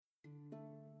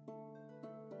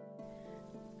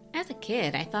As a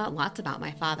kid, I thought lots about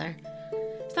my father.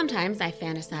 Sometimes I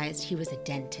fantasized he was a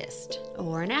dentist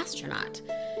or an astronaut.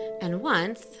 And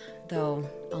once, though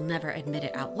I'll never admit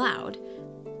it out loud,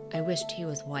 I wished he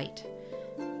was white.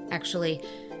 Actually,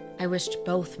 I wished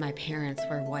both my parents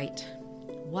were white.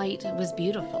 White was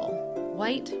beautiful.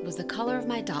 White was the color of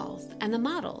my dolls and the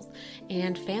models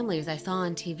and families I saw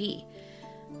on TV.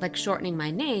 Like shortening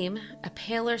my name, a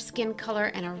paler skin color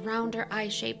and a rounder eye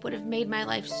shape would have made my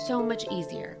life so much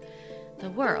easier. The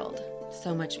world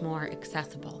so much more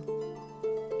accessible.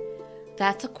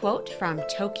 That's a quote from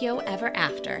Tokyo Ever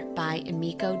After by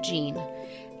Emiko Jean.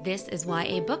 This is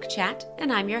YA Book Chat,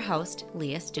 and I'm your host,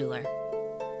 Leah Stuhler.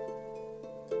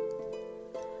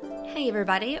 Hey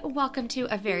everybody, welcome to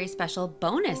a very special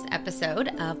bonus episode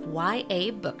of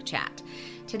YA Book Chat.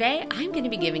 Today, I'm going to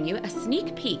be giving you a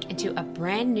sneak peek into a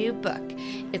brand new book.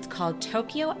 It's called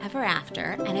Tokyo Ever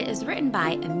After, and it is written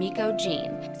by Emiko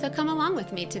Jean. So come along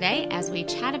with me today as we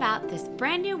chat about this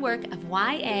brand new work of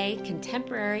YA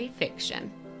contemporary fiction.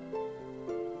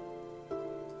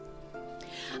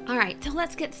 All right, so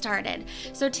let's get started.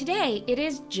 So today, it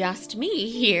is just me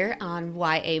here on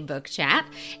YA Book Chat.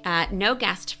 No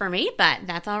guest for me, but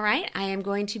that's all right. I am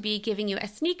going to be giving you a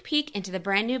sneak peek into the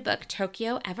brand new book,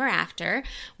 Tokyo Ever After,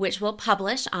 which will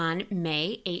publish on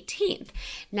May 18th.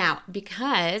 Now,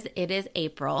 because it is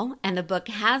April and the book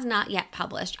has not yet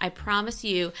published, I promise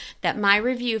you that my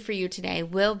review for you today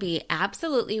will be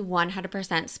absolutely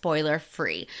 100%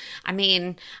 spoiler-free. I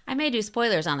mean, I may do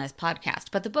spoilers on this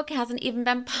podcast, but the book hasn't even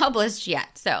been published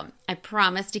yet, so I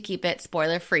promise to keep it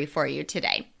spoiler-free for you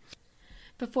today.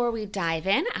 Before we dive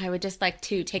in, I would just like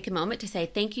to take a moment to say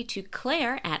thank you to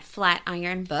Claire at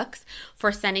Flatiron Books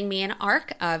for sending me an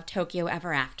arc of Tokyo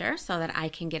Ever After so that I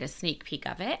can get a sneak peek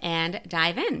of it and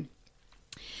dive in.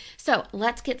 So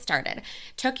let's get started.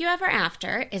 Tokyo Ever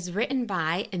After is written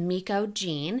by Emiko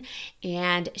Jean,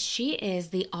 and she is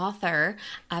the author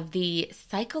of the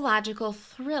psychological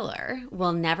thriller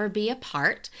We'll Never Be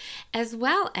Apart, as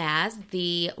well as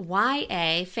the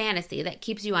YA fantasy that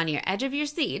keeps you on your edge of your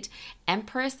seat,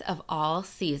 Empress of All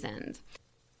Seasons.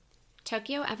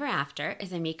 Tokyo Ever After is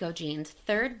Emiko Jean's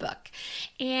third book,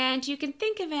 and you can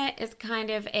think of it as kind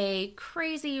of a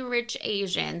Crazy Rich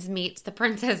Asians meets The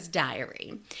Princess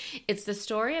Diary. It's the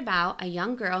story about a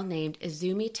young girl named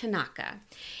Izumi Tanaka,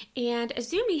 and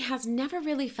Izumi has never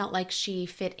really felt like she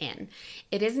fit in.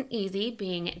 It isn't easy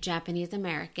being Japanese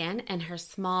American in her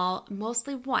small,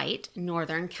 mostly white,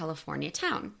 Northern California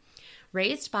town.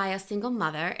 Raised by a single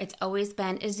mother, it's always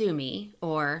been Izumi,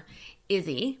 or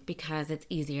Izzy, because it's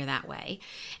easier that way,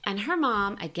 and her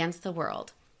mom against the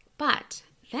world. But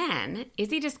then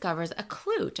Izzy discovers a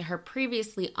clue to her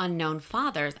previously unknown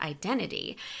father's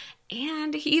identity,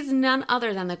 and he's none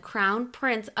other than the Crown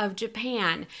Prince of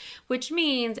Japan, which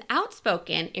means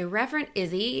outspoken, irreverent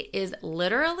Izzy is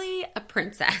literally a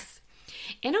princess.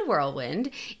 In a whirlwind,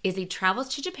 Izzy travels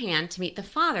to Japan to meet the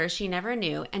father she never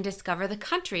knew and discover the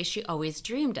country she always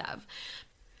dreamed of.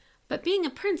 But being a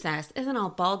princess isn't all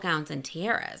ball gowns and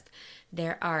tiaras.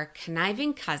 There are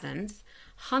conniving cousins,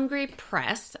 hungry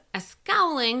press, a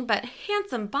scowling but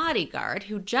handsome bodyguard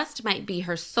who just might be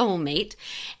her soulmate,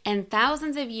 and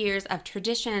thousands of years of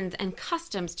traditions and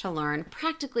customs to learn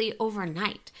practically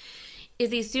overnight.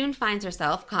 Izzy soon finds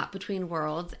herself caught between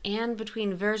worlds and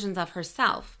between versions of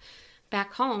herself.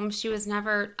 Back home, she was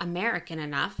never American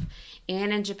enough,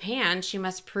 and in Japan, she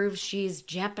must prove she's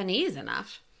Japanese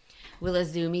enough. Will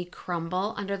Izumi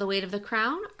crumble under the weight of the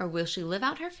crown, or will she live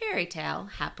out her fairy tale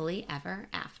happily ever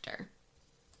after?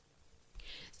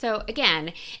 So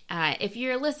again, if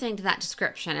you're listening to that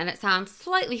description and it sounds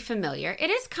slightly familiar,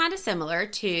 it is kind of similar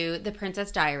to The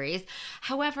Princess Diaries.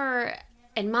 However,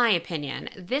 in my opinion,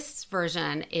 this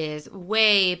version is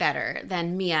way better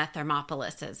than Mia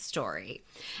Thermopolis' story.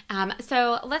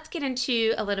 So let's get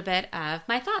into a little bit of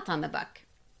my thoughts on the book.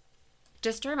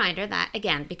 Just a reminder that,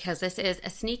 again, because this is a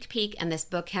sneak peek and this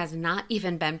book has not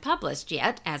even been published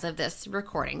yet as of this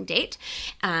recording date,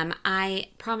 I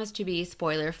promise to be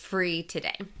spoiler-free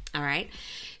today. All right.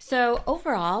 So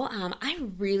overall, I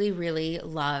really, really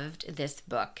loved this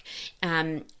book.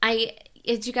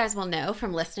 As you guys will know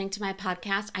from listening to my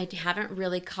podcast, I haven't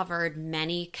really covered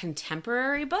many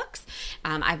contemporary books.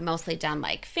 I've mostly done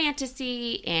like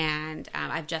fantasy, and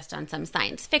I've just done some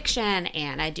science fiction,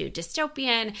 and I do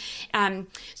dystopian.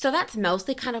 So that's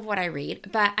mostly kind of what I read,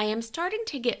 but I am starting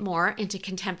to get more into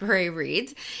contemporary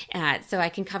reads, so I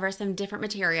can cover some different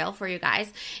material for you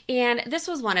guys. And this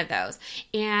was one of those.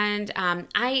 And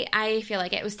I feel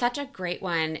like it was such a great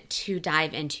one to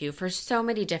dive into for so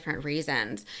many different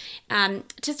reasons.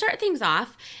 To start things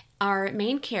off, our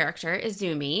main character,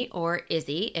 Izumi, or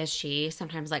Izzy, as she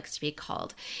sometimes likes to be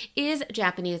called, is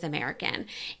Japanese American.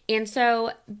 And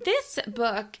so this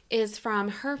book is from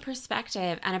her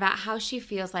perspective and about how she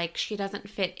feels like she doesn't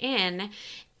fit in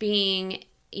being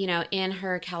in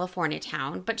her California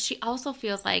town, but she also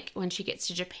feels like when she gets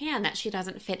to Japan that she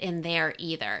doesn't fit in there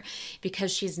either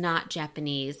because she's not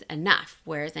Japanese enough,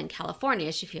 whereas in California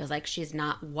she feels like she's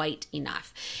not white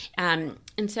enough. And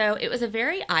so it was a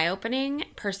very eye-opening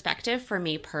perspective for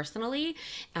me personally.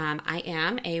 I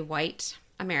am a white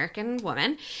American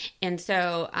woman, and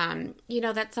so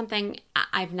that's something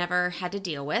I've never had to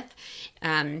deal with.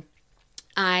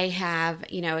 I have,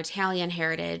 Italian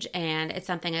heritage, and it's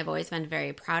something I've always been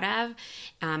very proud of.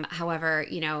 However,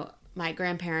 my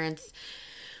grandparents,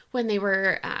 when they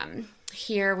were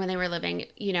here, when they were living,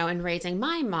 and raising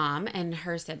my mom and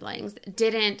her siblings,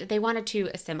 they wanted to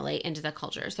assimilate into the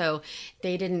culture. So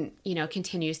they didn't,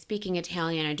 continue speaking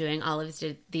Italian or doing all of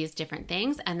these different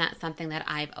things. And that's something that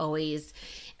I've always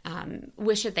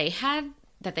wished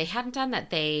that they hadn't done, that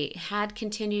they had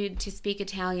continued to speak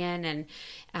Italian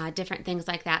and different things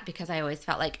like that, because I always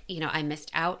felt like, I missed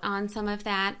out on some of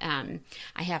that.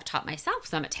 I have taught myself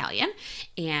some Italian,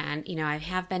 and, I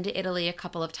have been to Italy a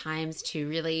couple of times to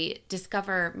really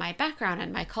discover my background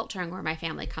and my culture and where my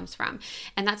family comes from.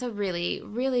 And that's a really,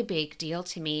 really big deal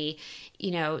to me,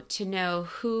 to know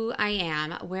who I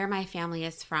am, where my family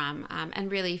is from,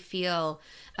 and really feel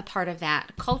a part of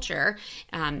that culture.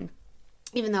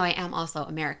 Even though I am also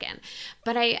American.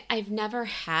 But I've never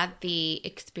had the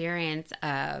experience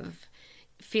of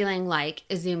feeling like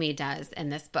Izumi does in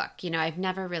this book. I've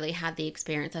never really had the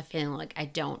experience of feeling like I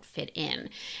don't fit in.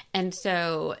 And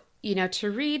so,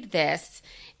 to read this,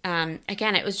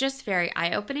 again, it was just very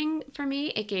eye-opening for me.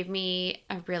 It gave me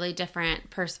a really different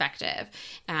perspective.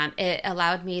 It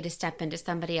allowed me to step into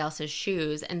somebody else's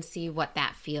shoes and see what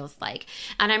that feels like.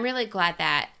 And I'm really glad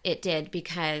that it did,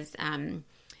 because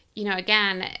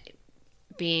again,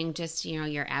 being just,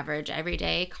 your average,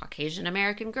 everyday Caucasian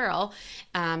American girl,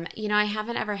 I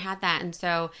haven't ever had that. And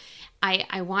so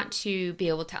I want to be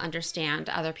able to understand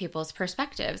other people's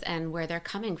perspectives and where they're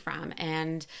coming from.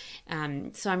 And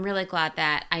so I'm really glad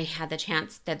that I had the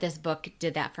chance, that this book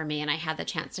did that for me, and I had the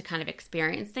chance to kind of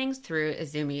experience things through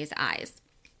Izumi's eyes.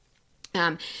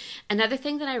 Another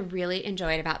thing that I really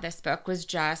enjoyed about this book was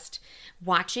just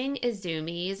watching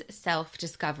Izumi's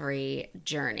self-discovery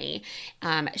journey.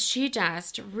 She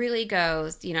just really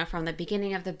goes, from the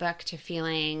beginning of the book to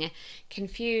feeling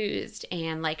confused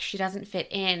and like she doesn't fit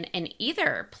in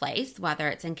either place, whether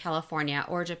it's in California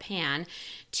or Japan,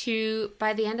 to,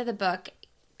 by the end of the book,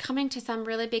 coming to some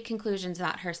really big conclusions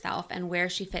about herself and where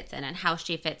she fits in and how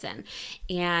she fits in.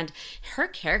 And her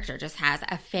character just has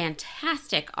a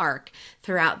fantastic arc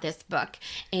throughout this book.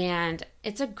 And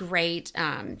it's a great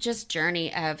just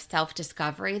journey of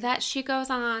self-discovery that she goes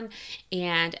on,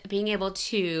 and being able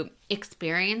to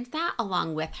experience that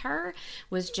along with her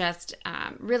was just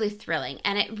really thrilling,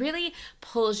 and it really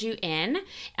pulls you in.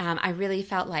 I really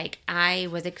felt like I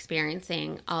was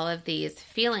experiencing all of these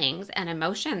feelings and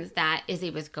emotions that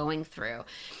Izzy was going through.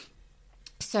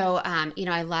 So,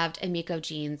 I loved Emiko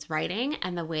Jean's writing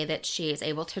and the way that she is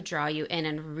able to draw you in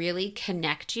and really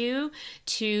connect you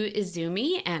to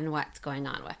Izumi and what's going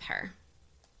on with her.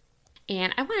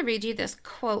 And I want to read you this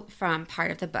quote from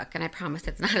part of the book, and I promise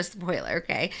it's not a spoiler,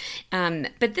 okay?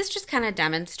 But this just kind of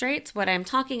demonstrates what I'm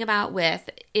talking about with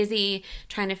Izzy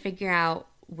trying to figure out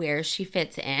where she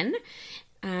fits in.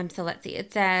 So let's see.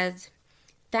 It says,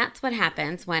 "That's what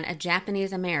happens when a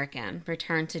Japanese American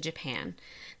returns to Japan.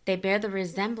 They bear the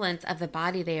resemblance of the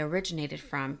body they originated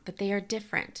from, but they are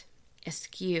different,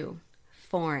 askew,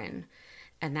 foreign.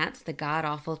 And that's the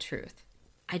god-awful truth.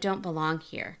 I don't belong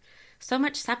here. So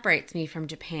much separates me from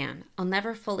Japan. I'll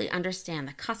never fully understand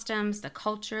the customs, the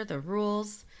culture, the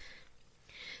rules."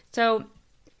 So,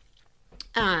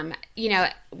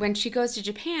 when she goes to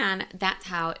Japan, that's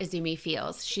how Izumi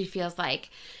feels. She feels like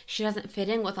she doesn't fit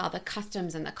in with all the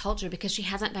customs and the culture because she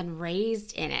hasn't been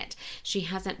raised in it. She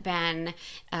hasn't been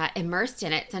immersed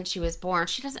in it since she was born.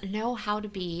 She doesn't know how to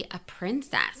be a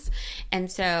princess.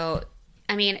 And so,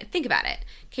 think about it.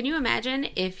 Can you imagine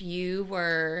if you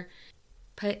were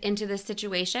put into this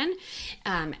situation?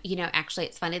 Actually,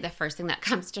 it's funny. The first thing that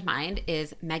comes to mind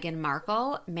is Meghan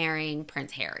Markle marrying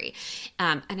Prince Harry.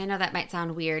 And I know that might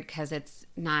sound weird because it's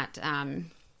not,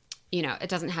 it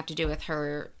doesn't have to do with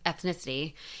her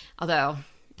ethnicity, although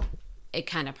it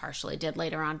kind of partially did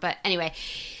later on. But anyway,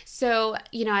 so,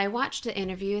 I watched the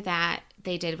interview that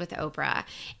they did with Oprah,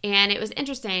 and it was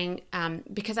interesting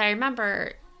because I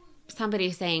remember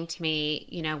somebody saying to me,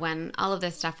 when all of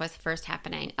this stuff was first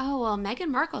happening, oh, well, Meghan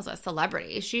Markle's a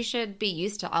celebrity. She should be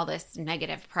used to all this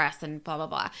negative press and blah, blah,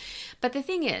 blah. But the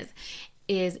thing is,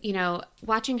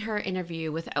 watching her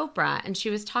interview with Oprah, and she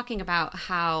was talking about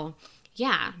how,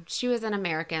 yeah, she was an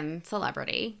American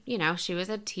celebrity. She was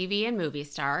a TV and movie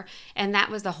star, and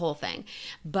that was the whole thing.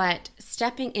 But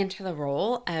stepping into the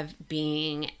role of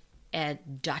being a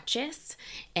duchess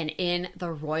and in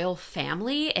the royal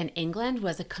family in England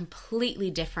was a completely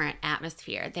different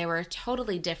atmosphere. There were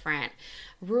totally different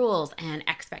rules and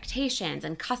expectations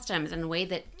and customs and the way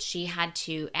that she had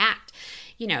to act.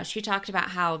 She talked about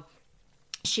how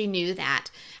she knew that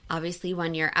obviously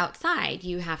when you're outside,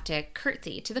 you have to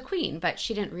curtsy to the queen, but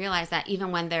she didn't realize that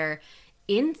even when they're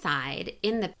inside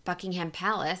in the Buckingham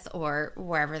Palace or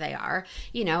wherever they are,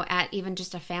 at even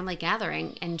just a family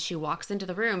gathering, and she walks into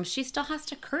the room, she still has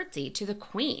to curtsy to the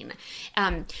queen.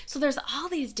 So there's all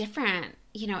these different,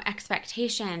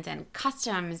 expectations and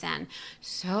customs and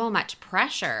so much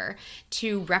pressure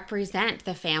to represent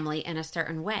the family in a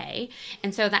certain way.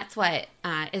 And so that's what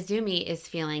Izumi is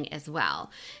feeling as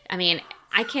well. I mean,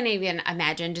 I can't even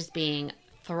imagine just being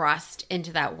thrust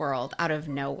into that world out of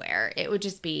nowhere. It would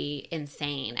just be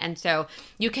insane. And so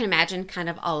you can imagine kind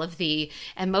of all of the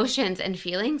emotions and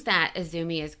feelings that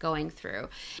Izumi is going through.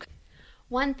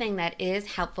 One thing that is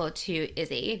helpful to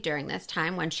Izzy during this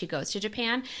time when she goes to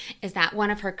Japan is that one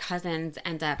of her cousins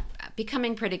ends up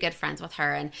becoming pretty good friends with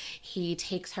her, and he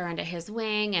takes her under his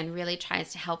wing and really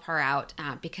tries to help her out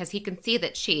because he can see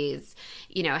that she's,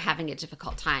 having a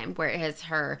difficult time, whereas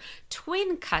her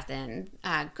twin cousin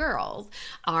girls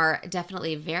are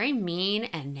definitely very mean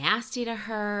and nasty to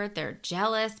her. They're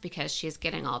jealous because she's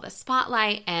getting all the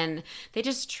spotlight, and they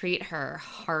just treat her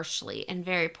harshly and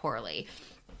very poorly.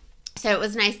 So it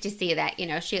was nice to see that,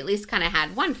 she at least kind of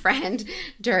had one friend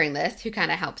during this who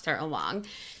kind of helps her along.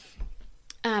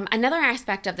 Another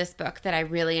aspect of this book that I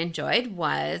really enjoyed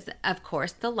was, of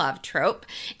course, the love trope.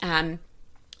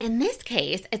 In this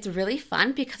case, it's really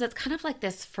fun because it's kind of like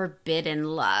this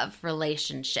forbidden love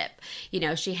relationship.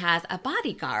 She has a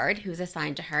bodyguard who's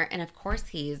assigned to her, and of course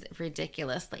he's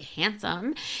ridiculously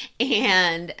handsome,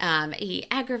 and he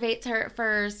aggravates her at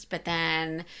first, but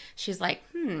then she's like,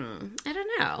 I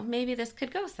don't know, maybe this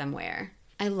could go somewhere.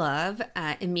 I love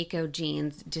Emiko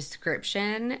Jean's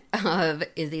description of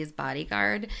Izzy's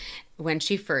bodyguard when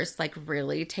she first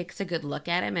really takes a good look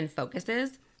at him and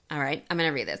focuses. All right, I'm going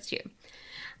to read this to you.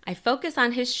 I focus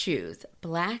on his shoes,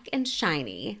 black and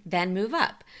shiny, then move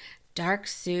up. Dark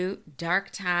suit, dark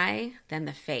tie, then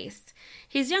the face.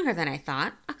 He's younger than I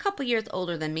thought, a couple years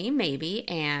older than me, maybe,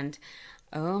 and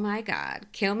oh my God,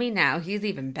 kill me now, he's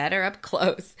even better up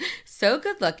close. So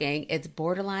good looking, it's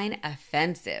borderline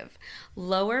offensive.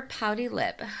 Lower pouty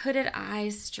lip, hooded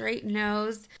eyes, straight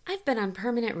nose. I've been on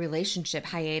permanent relationship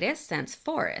hiatus since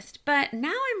Forrest, but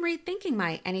now I'm rethinking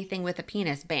my anything with a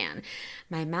penis ban.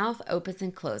 My mouth opens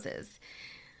and closes.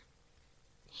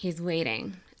 He's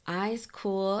waiting, eyes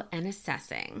cool and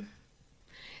assessing.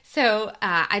 So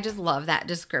I just love that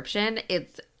description.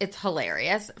 It's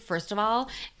hilarious. First of all,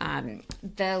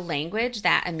 the language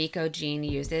that Emiko Jean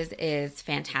uses is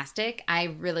fantastic.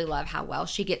 I really love how well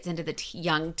she gets into the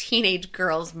young teenage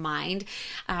girl's mind.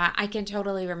 I can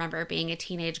totally remember being a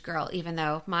teenage girl, even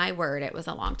though my word, it was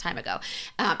a long time ago.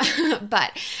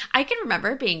 But I can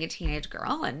remember being a teenage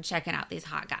girl and checking out these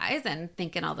hot guys and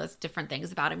thinking all those different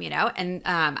things about them,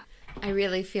 and I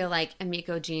really feel like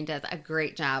Emiko Jean does a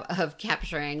great job of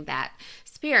capturing that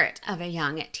spirit of a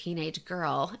young teenage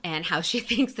girl and how she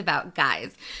thinks about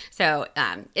guys. So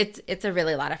it's a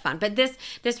really lot of fun. But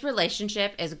this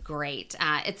relationship is great.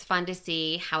 It's fun to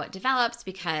see how it develops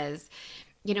because,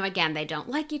 again, they don't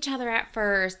like each other at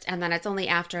first, and then it's only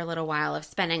after a little while of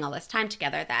spending all this time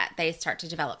together that they start to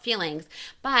develop feelings.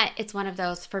 But it's one of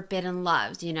those forbidden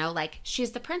loves, like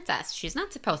she's the princess. She's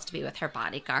not supposed to be with her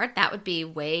bodyguard. That would be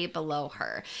way below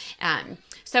her.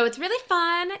 So it's really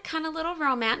fun, kind of little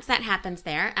romance that happens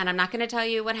there. And I'm not going to tell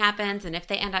you what happens and if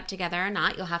they end up together or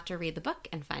not. You'll have to read the book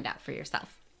and find out for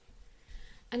yourself.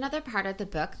 Another part of the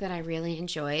book that I really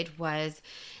enjoyed was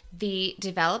the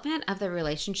development of the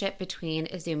relationship between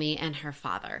Izumi and her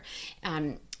father.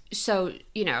 So,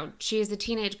 she's a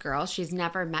teenage girl. She's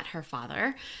never met her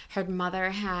father. Her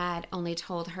mother had only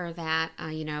told her that,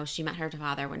 she met her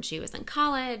father when she was in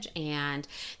college and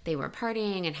they were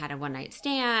partying and had a one-night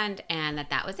stand and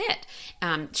that was it.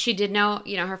 She did know,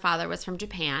 her father was from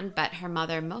Japan, but her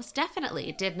mother most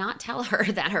definitely did not tell her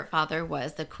that her father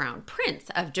was the crown prince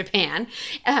of Japan.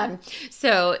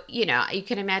 So, you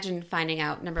can imagine finding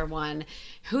out, number one,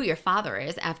 who your father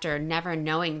is after never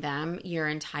knowing them your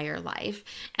entire life.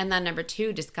 And then number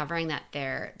two, discovering that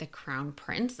they're the crown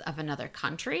prince of another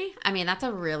country. I mean, that's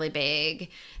a really big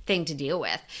thing to deal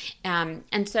with.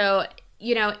 And so,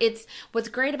 it's what's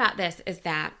great about this is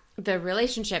that the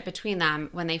relationship between them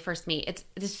when they first meet,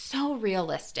 it's so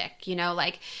realistic,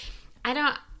 like I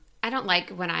don't like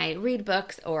when I read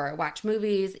books or watch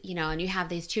movies, and you have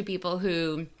these two people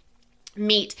who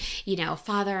meet,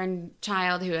 father and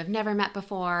child who have never met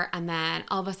before, and then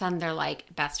all of a sudden they're like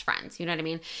best friends. You know what I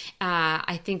mean?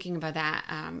 I'm thinking about that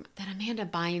Amanda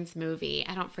Bynes movie.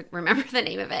 I don't remember the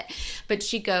name of it, but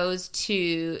she goes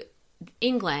to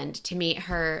England to meet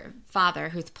her father,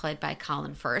 who's played by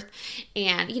Colin Firth.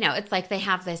 And, it's like they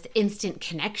have this instant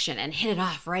connection and hit it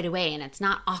off right away. And it's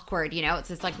not awkward, it's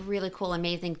this like really cool,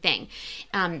 amazing thing.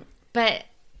 But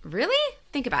really,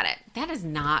 think about it. That is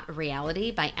not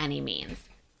reality by any means.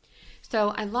 So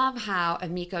I love how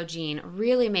Emiko Jean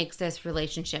really makes this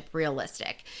relationship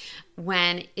realistic.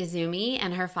 When Izumi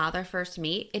and her father first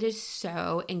meet, it is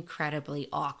so incredibly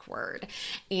awkward.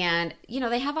 And,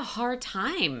 they have a hard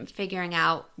time figuring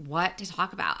out what to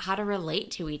talk about, how to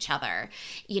relate to each other,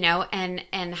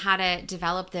 and how to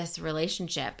develop this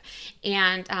relationship.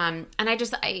 And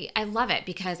I love it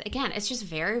because, again, it's just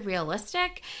very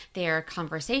realistic. Their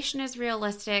conversation is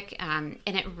realistic, and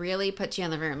it really puts you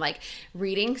in the room. Like,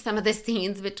 reading some of the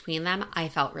scenes between them, I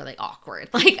felt really awkward.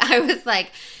 Like, I was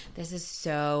like, this is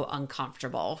so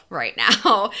uncomfortable right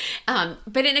now,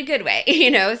 but in a good way,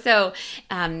 so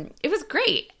it was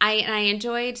great. I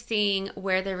enjoyed seeing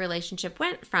where their relationship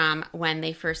went from when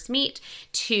they first meet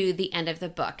to the end of the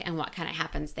book and what kind of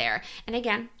happens there. And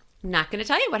again, I'm not going to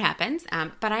tell you what happens,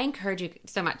 but I encourage you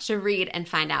so much to read and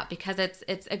find out because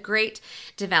it's a great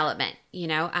development,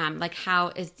 like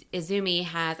how Izumi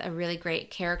has a really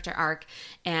great character arc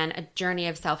and a journey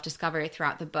of self-discovery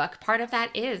throughout the book. Part of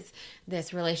that is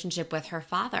this relationship with her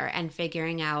father and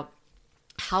figuring out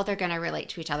how they're going to relate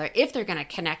to each other, if they're going to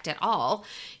connect at all.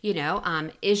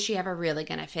 Is she ever really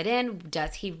going to fit in?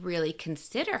 Does he really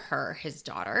consider her his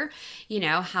daughter?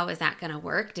 How is that going to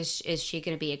work? Is she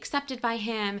going to be accepted by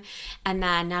him? And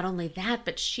then not only that,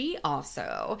 but she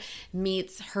also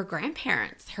meets her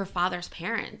grandparents, her father's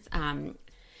parents. And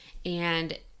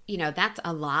that's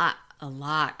a lot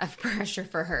of pressure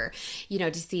for her,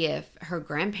 to see if her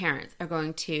grandparents are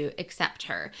going to accept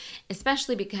her,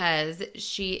 especially because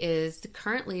she is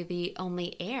currently the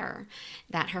only heir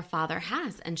that her father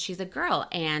has, and she's a girl,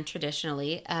 and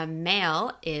traditionally a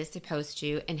male is supposed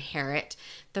to inherit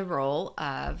the role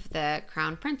of the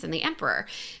crown prince and the emperor.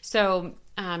 So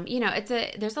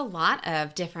there's a lot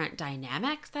of different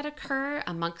dynamics that occur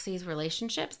amongst these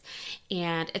relationships,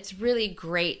 and it's really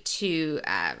great to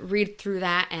read through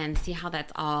that and see how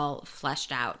that's all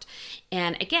fleshed out.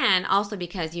 And again, also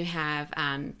because you have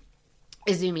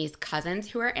Izumi's cousins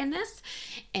who are in this,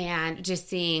 and just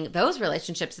seeing those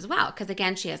relationships as well. Because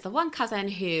again, she has the one cousin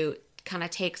who kind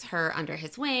of takes her under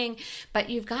his wing, but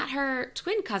you've got her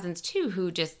twin cousins too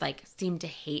who just like seem to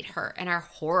hate her and are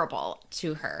horrible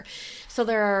to her. So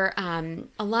there are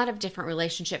a lot of different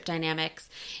relationship dynamics.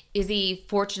 Izzy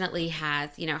fortunately has,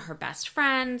 her best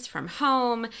friends from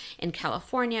home in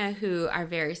California who are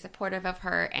very supportive of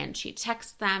her, and she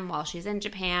texts them while she's in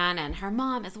Japan, and her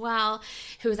mom as well,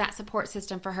 who's that support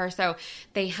system for her. So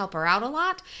they help her out a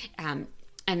lot.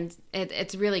 And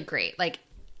it's really great. Like,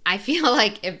 I feel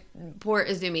like if poor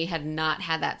Izumi had not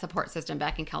had that support system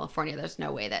back in California, there's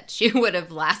no way that she would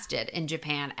have lasted in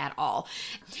Japan at all.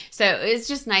 So it's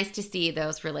just nice to see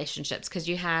those relationships because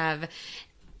you have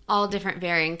all different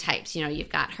varying types. You've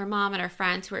got her mom and her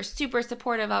friends who are super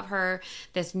supportive of her,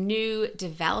 this new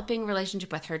developing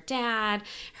relationship with her dad,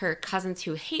 her cousins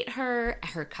who hate her,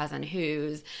 her cousin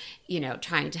who's,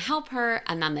 trying to help her,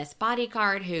 and then this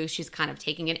bodyguard who she's kind of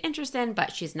taking an interest in,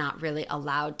 but she's not really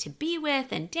allowed to be with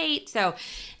and date. So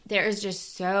there is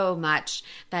just so much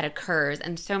that occurs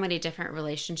and so many different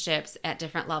relationships at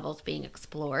different levels being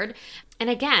explored. And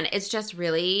again, it's just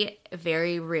really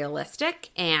very realistic,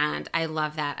 and I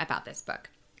love that about this book.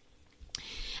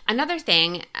 Another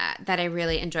thing that I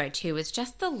really enjoyed too was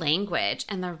just the language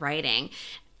and the writing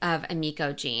of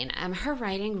Emiko Jean. Her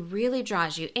writing really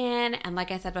draws you in, and like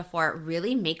I said before, it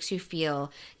really makes you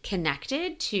feel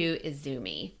connected to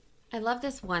Izumi. I love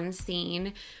this one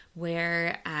scene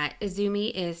where Izumi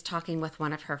is talking with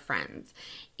one of her friends,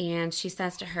 and she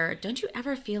says to her, "Don't you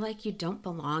ever feel like you don't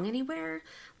belong anywhere?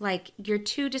 Like you're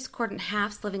two discordant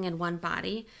halves living in one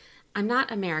body? I'm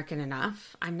not American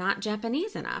enough. I'm not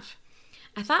Japanese enough.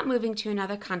 I thought moving to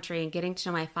another country and getting to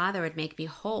know my father would make me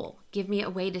whole, give me a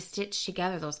way to stitch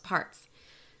together those parts."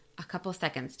 A couple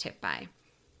seconds tick by.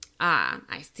 Ah,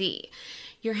 I see.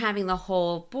 You're having the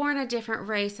whole born a different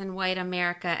race in white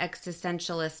America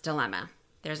existentialist dilemma.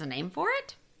 There's a name for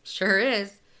it? Sure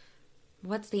is.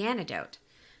 What's the antidote?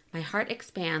 My heart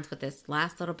expands with this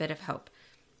last little bit of hope.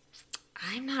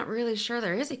 I'm not really sure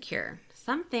there is a cure.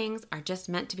 Some things are just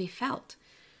meant to be felt.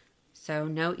 So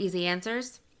no easy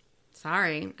answers?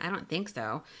 Sorry, I don't think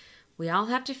so. We all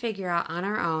have to figure out on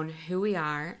our own who we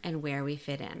are and where we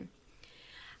fit in.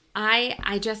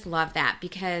 I just love that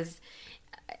because,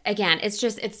 again,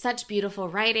 it's such beautiful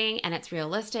writing and it's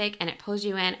realistic and it pulls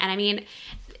you in. And I mean,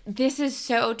 this is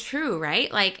so true,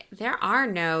 right? Like there are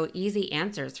no easy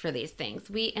answers for these things.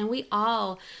 We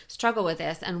all struggle with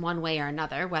this in one way or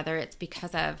another, whether it's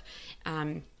because of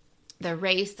the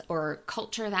race or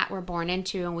culture that we're born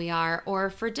into and we are, or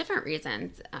for different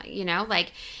reasons,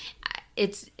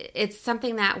 it's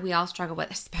something that we all struggle with,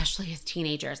 especially as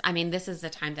teenagers. I mean, this is the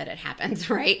time that it happens,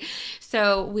 right?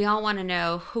 So we all want to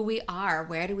know who we are,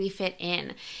 where do we fit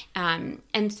in?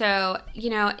 And so,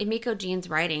 Emiko Jean's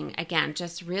writing, again,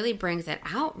 just really brings it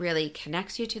out, really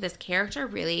connects you to this character,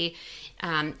 really,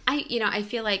 I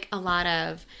feel like a lot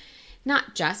of,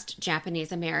 not just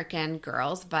Japanese American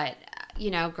girls, but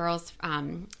girls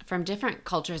from different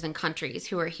cultures and countries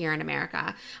who are here in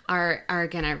America are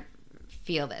going to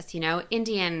feel this,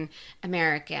 Indian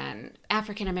American,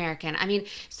 African American. I mean,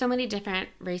 so many different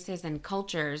races and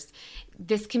cultures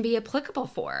this can be applicable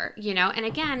for, and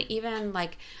again, even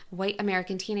like white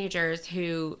American teenagers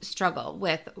who struggle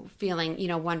with feeling,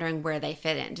 wondering where they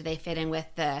fit in. Do they fit in with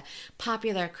the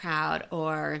popular crowd,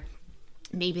 or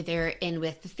maybe they're in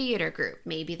with the theater group,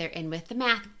 maybe they're in with the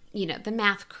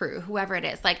math crew, whoever it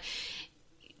is. Like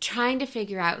trying to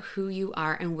figure out who you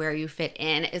are and where you fit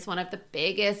in is one of the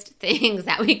biggest things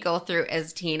that we go through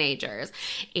as teenagers.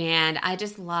 And I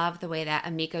just love the way that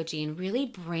Emiko Jean really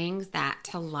brings that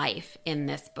to life in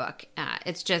this book.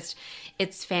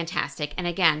 It's fantastic. And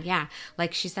again, yeah,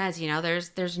 like she says,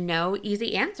 there's no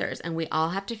easy answers, and we all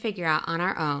have to figure out on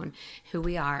our own who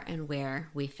we are and where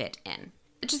we fit in.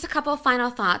 Just a couple of final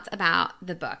thoughts about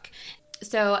the book.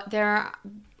 So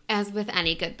as with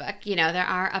any good book, there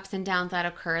are ups and downs that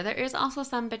occur. There is also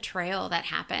some betrayal that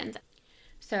happens.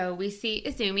 So we see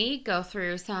Izumi go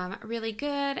through some really good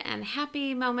and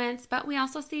happy moments, but we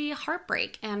also see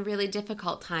heartbreak and really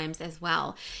difficult times as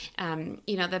well.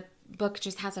 The book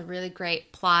just has a really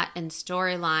great plot and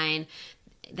storyline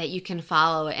that you can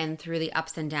follow and through the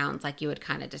ups and downs like you would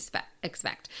kind of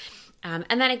expect. And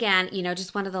then again,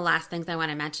 just one of the last things I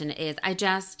want to mention is I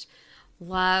just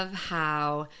love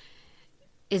how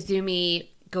Izumi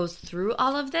goes through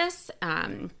all of this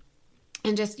and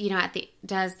just,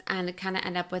 does and kind of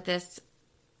end up with this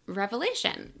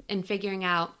revelation and figuring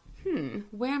out,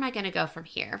 where am I going to go from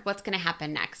here? What's going to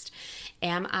happen next?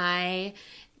 Am I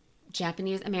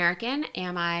Japanese American?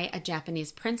 Am I a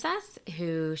Japanese princess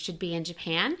who should be in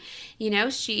Japan?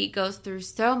 She goes through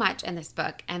so much in this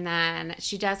book, and then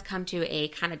she does come to a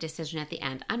kind of decision at the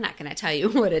end. I'm not going to tell you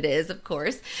what it is, of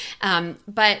course,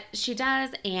 but she does,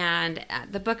 and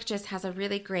the book just has a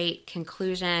really great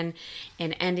conclusion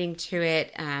and ending to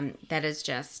it that is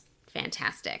just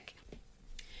fantastic.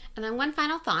 And then one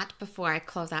final thought before I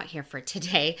close out here for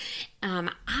today.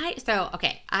 I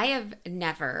have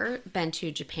never been to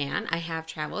Japan. I have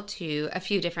traveled to a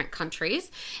few different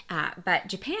countries, but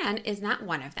Japan is not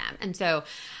one of them. And so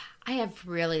I have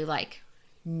really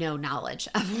no knowledge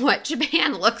of what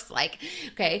Japan looks like.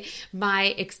 Okay. My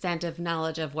extent of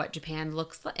knowledge of what Japan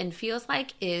looks and feels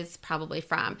like is probably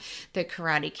from The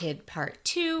Karate Kid Part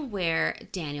 2, where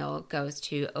Daniel goes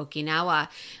to Okinawa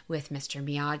with Mr.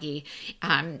 Miyagi.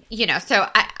 So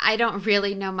I don't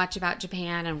really know much about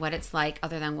Japan and what it's like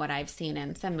other than what I've seen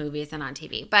in some movies and on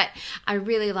TV. But I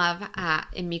really love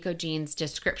Emiko Jean's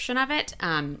description of it,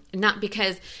 not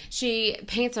because she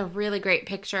paints a really great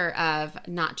picture of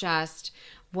not just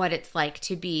what it's like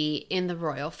to be in the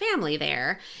royal family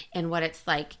there and what it's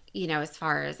like, as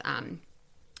far as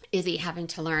Izzy having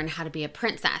to learn how to be a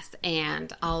princess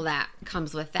and all that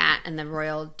comes with that and the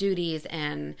royal duties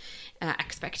and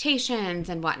expectations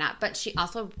and whatnot. But she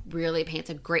also really paints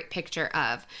a great picture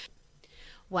of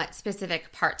what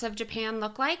specific parts of Japan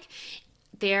look like.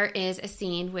 There is a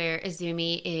scene where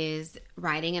Izumi is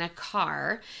riding in a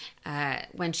car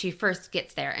when she first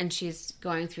gets there, and she's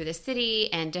going through the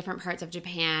city and different parts of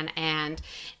Japan, and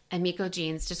Emiko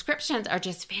Jean's descriptions are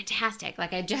just fantastic.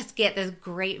 I just get this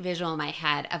great visual in my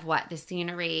head of what the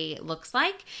scenery looks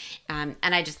like, and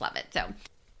I just love it.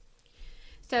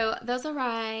 So those are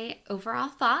my overall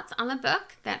thoughts on the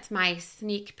book. That's my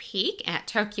sneak peek at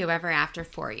Tokyo Ever After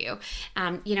for you.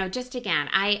 Just again,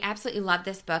 I absolutely love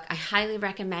this book. I highly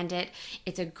recommend it.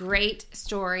 It's a great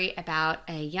story about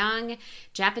a young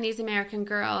Japanese-American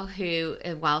girl who,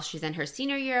 while she's in her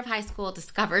senior year of high school,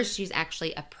 discovers she's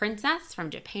actually a princess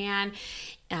from Japan.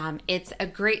 It's a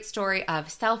great story of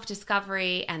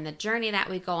self-discovery and the journey that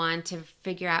we go on to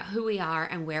figure out who we are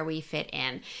and where we fit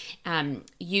in.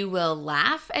 You will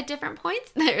laugh at different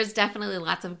points. There's definitely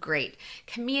lots of great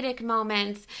comedic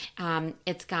moments.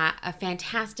 It's got a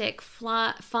fantastic,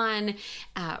 fun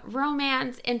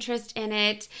romance interest in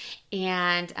it.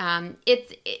 And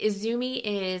Izumi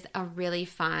is a really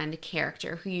fun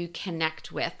character who you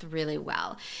connect with really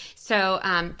well. So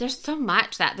there's so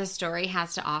much that this story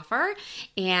has to offer,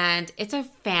 and it's a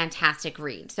fantastic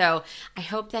read. So I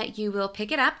hope that you will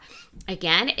pick it up.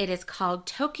 Again, it is called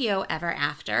Tokyo Ever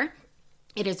After.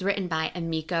 It is written by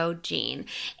Emiko Jean,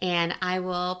 and I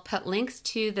will put links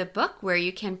to the book where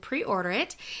you can pre-order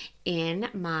it in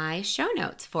my show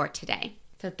notes for today.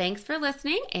 So thanks for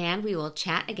listening, and we will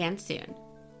chat again soon.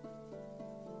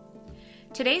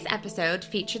 Today's episode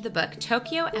featured the book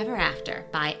Tokyo Ever After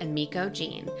by Emiko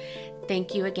Jean.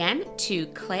 Thank you again to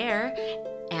Claire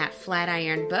at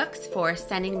Flatiron Books for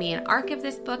sending me an ARC of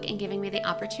this book and giving me the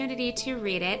opportunity to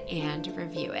read it and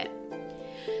review it.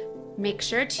 Make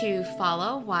sure to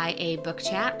follow YA Book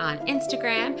Chat on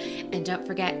Instagram, and don't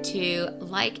forget to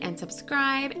like and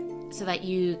subscribe so that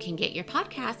you can get your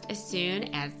podcast as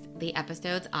soon as the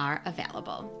episodes are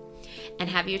available. And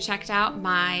have you checked out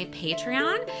my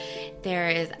Patreon? There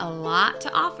is a lot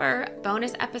to offer.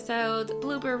 Bonus episodes,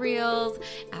 blooper reels,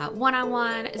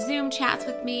 one-on-one Zoom chats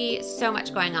with me, so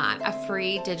much going on. A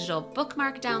free digital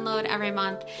bookmark download every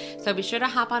month. So be sure to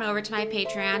hop on over to my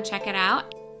Patreon, check it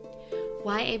out.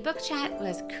 YA Book Chat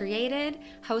was created,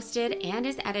 hosted, and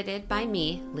is edited by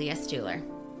me, Leah Stuhler.